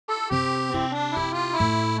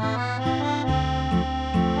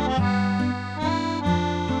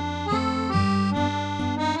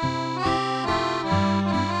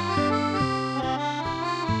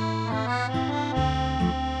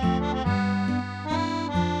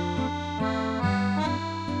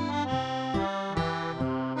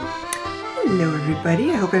Hello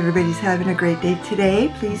everybody, I hope everybody's having a great day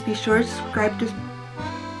today. Please be sure to subscribe to...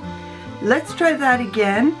 Let's try that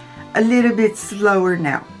again, a little bit slower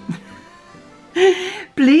now.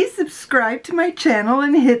 Please subscribe to my channel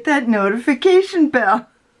and hit that notification bell.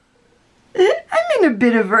 I'm in a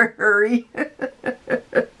bit of a hurry.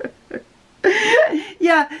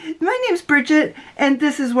 Yeah, my name's Bridget and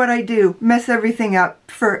this is what I do. Mess everything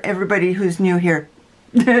up for everybody who's new here.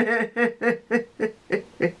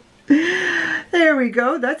 There we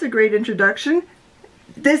go. That's a great introduction.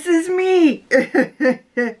 This is me.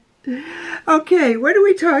 Okay, what are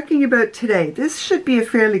we talking about today? This should be a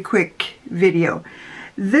fairly quick video.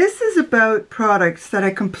 This is about products that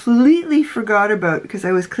I completely forgot about because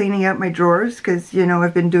I was cleaning out my drawers because, you know,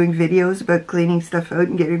 I've been doing videos about cleaning stuff out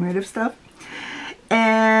and getting rid of stuff.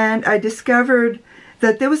 And I discovered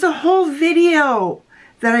that there was a whole video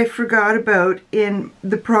that I forgot about in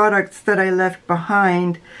the products that I left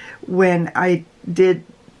behind when I did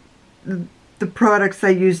the products I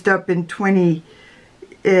used up in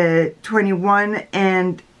 2021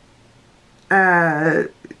 and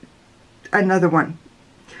another one.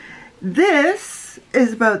 This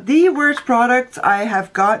is about the worst products I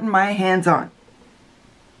have gotten my hands on.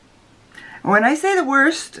 When I say the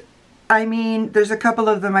worst, I mean there's a couple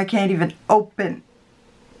of them I can't even open.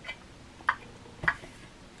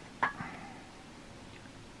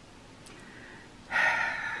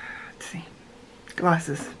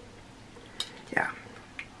 Glasses. Yeah.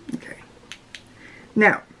 Okay.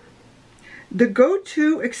 Now, the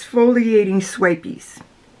go-to exfoliating swipies.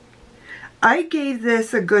 I gave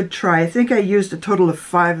this a good try. I think I used a total of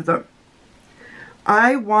 5 of them.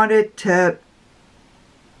 I wanted to,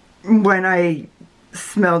 when I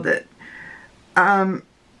smelled it, I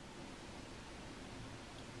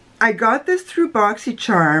got this through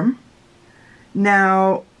BoxyCharm.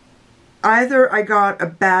 Now, either I got a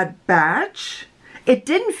bad batch. It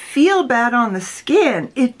didn't feel bad on the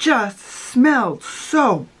skin. It just smelled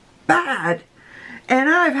so bad. And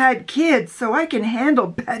I've had kids, so I can handle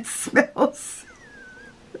bad smells.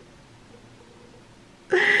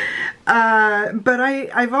 But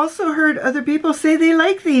I've also heard other people say they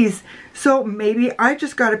like these. So maybe I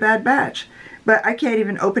just got a bad batch. But I can't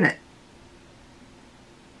even open it.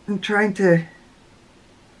 I'm trying to...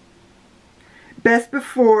 Best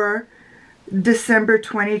before December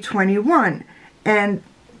 2021. And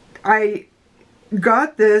I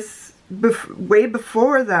got this way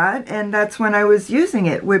before that, and that's when I was using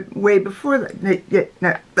it, way before that.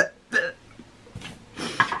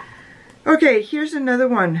 Okay, here's another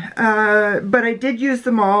one. But I did use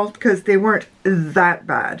them all because they weren't that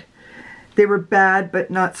bad. They were bad, but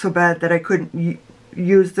not so bad that I couldn't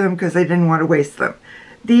use them because I didn't want to waste them.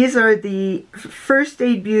 These are the First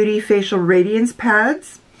Aid Beauty Facial Radiance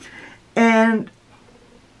Pads. And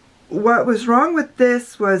what was wrong with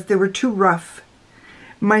this was they were too rough.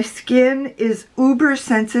 My skin is uber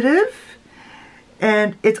sensitive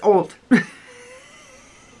and it's old.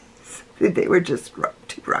 They were just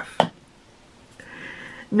too rough.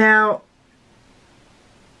 Now,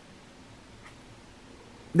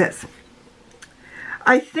 this.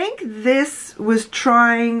 I think this was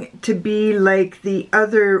trying to be like the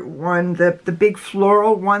other one, the big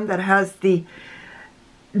floral one that has the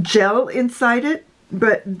gel inside it.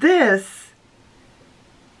 But this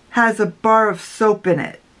has a bar of soap in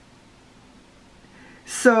it.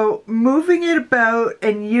 So moving it about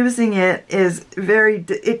and using it is very,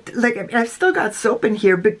 like I've still got soap in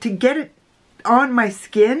here, but to get it on my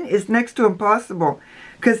skin is next to impossible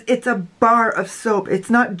because it's a bar of soap. It's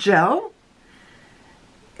not gel.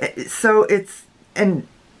 So it's, and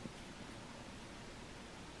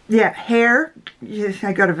yeah, hair,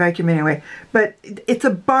 I got a vacuum anyway, but it's a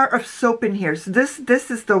bar of soap in here. So this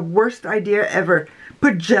is the worst idea ever.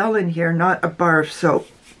 Put gel in here, not a bar of soap.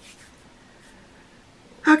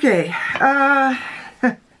 Okay,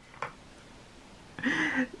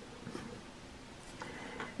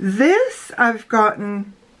 this I've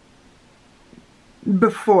gotten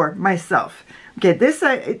before myself. Okay,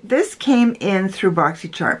 this came in through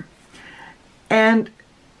BoxyCharm, and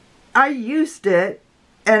I used it.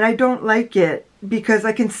 And I don't like it because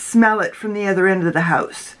I can smell it from the other end of the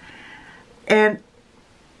house. But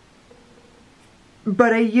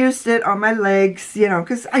I used it on my legs, you know,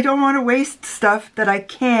 because I don't want to waste stuff that I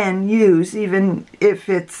can use, even if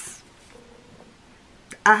it's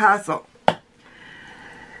a hassle.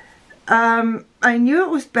 I knew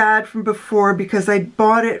it was bad from before because I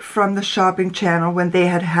bought it from the shopping channel when they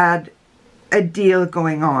had a deal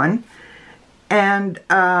going on. And,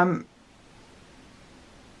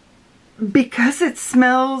 because it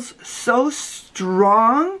smells so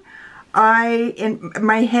strong,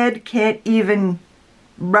 my head can't even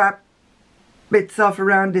wrap itself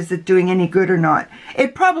around, is it doing any good or not.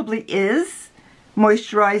 It probably is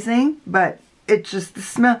moisturizing, but it's just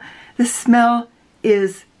the smell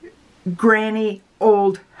is granny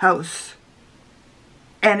old house.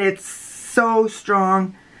 And it's so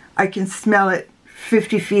strong, I can smell it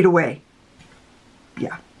 50 feet away.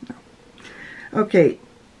 Yeah. Okay,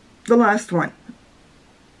 the last one.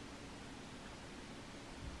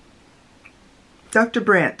 Dr.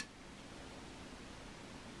 Brandt.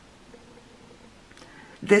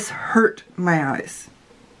 This hurt my eyes.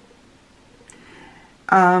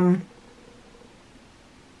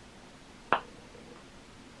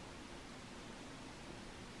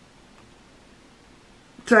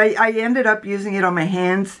 So I ended up using it on my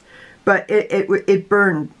hands, but it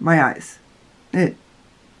burned my eyes. It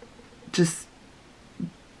just,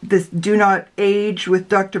 this Do Not Age with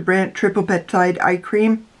Dr. Brandt Triple Peptide Eye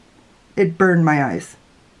Cream, it burned my eyes.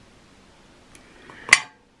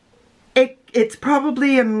 It's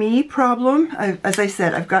probably a me problem. As I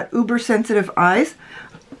said, I've got uber sensitive eyes.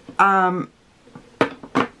 My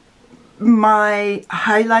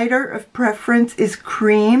highlighter of preference is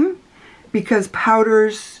cream, because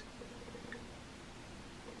powders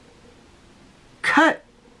cut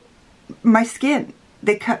my skin.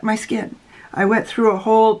 They cut my skin. I went through a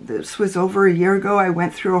whole, this was over a year ago, I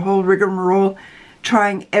went through a whole rigmarole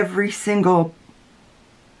trying every single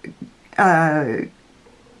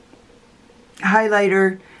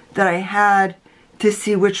highlighter that I had to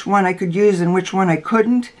see which one I could use and which one I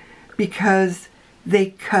couldn't, because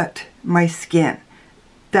they cut my skin.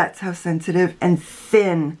 That's how sensitive and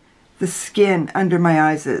thin the skin under my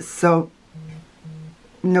eyes is. So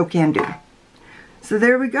no can do. So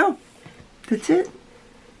there we go. That's it.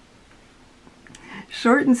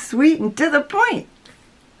 Short and sweet and to the point.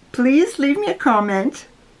 Please leave me a comment.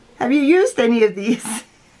 Have you used any of these?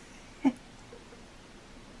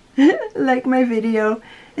 Like my video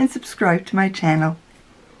and subscribe to my channel.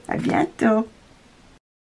 A bientôt.